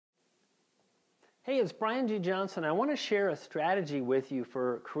Hey, it's Brian G. Johnson. I want to share a strategy with you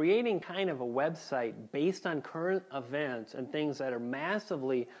for creating kind of a website based on current events and things that are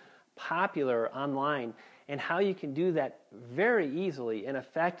massively popular online, and how you can do that very easily and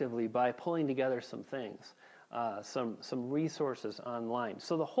effectively by pulling together some things, some resources online.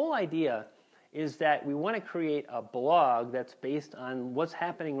 So the whole idea is that we want to create a blog that's based on what's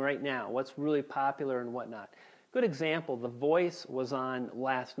happening right now, what's really popular and whatnot. Good example, The Voice was on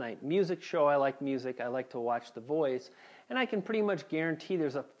last night. Music show, I like music, I like to watch The Voice, and I can pretty much guarantee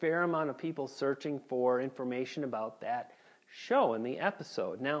there's a fair amount of people searching for information about that show and the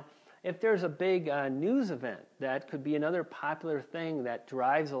episode. Now, if there's a big news event, that could be another popular thing that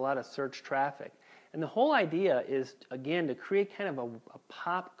drives a lot of search traffic. And the whole idea is, again, to create kind of a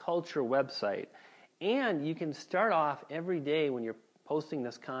pop culture website. And you can start off every day when you're posting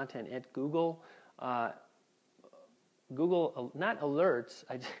this content at Google, not alerts,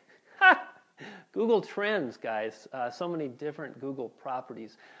 Google Trends, guys. So many different Google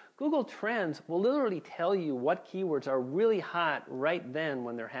properties. Google Trends will literally tell you what keywords are really hot right then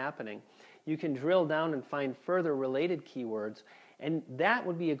when they're happening. You can drill down and find further related keywords, and that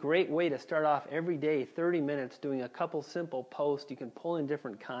would be a great way to start off every day, 30 minutes, doing a couple simple posts. You can pull in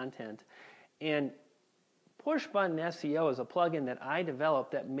different content. And Push Button SEO is a plugin that I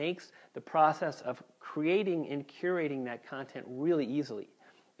developed that makes the process of creating and curating that content really easily.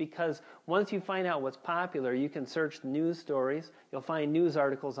 Because once you find out what's popular, you can search news stories. You'll find news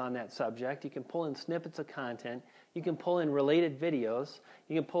articles on that subject. You can pull in snippets of content. You can pull in related videos.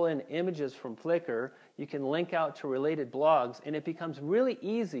 You can pull in images from Flickr. You can link out to related blogs. And it becomes really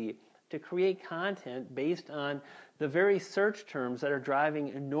easy to create content based on the very search terms that are driving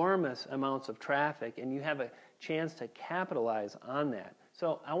enormous amounts of traffic, and you have a chance to capitalize on that.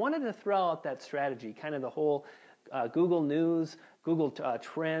 So I wanted to throw out that strategy, kind of the whole Google News, Google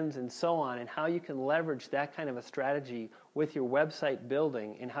Trends, and so on, and how you can leverage that kind of a strategy with your website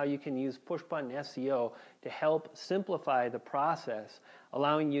building, and how you can use push button SEO to help simplify the process,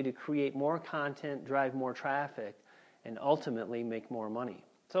 allowing you to create more content, drive more traffic, and ultimately make more money.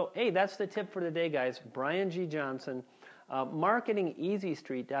 So, hey, that's the tip for today, guys. Brian G. Johnson,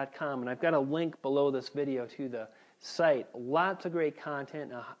 marketingeasystreet.com, and I've got a link below this video to the site. Lots of great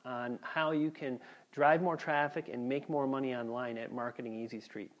content on how you can drive more traffic and make more money online at Marketing Easy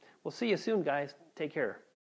Street. We'll see you soon, guys. Take care.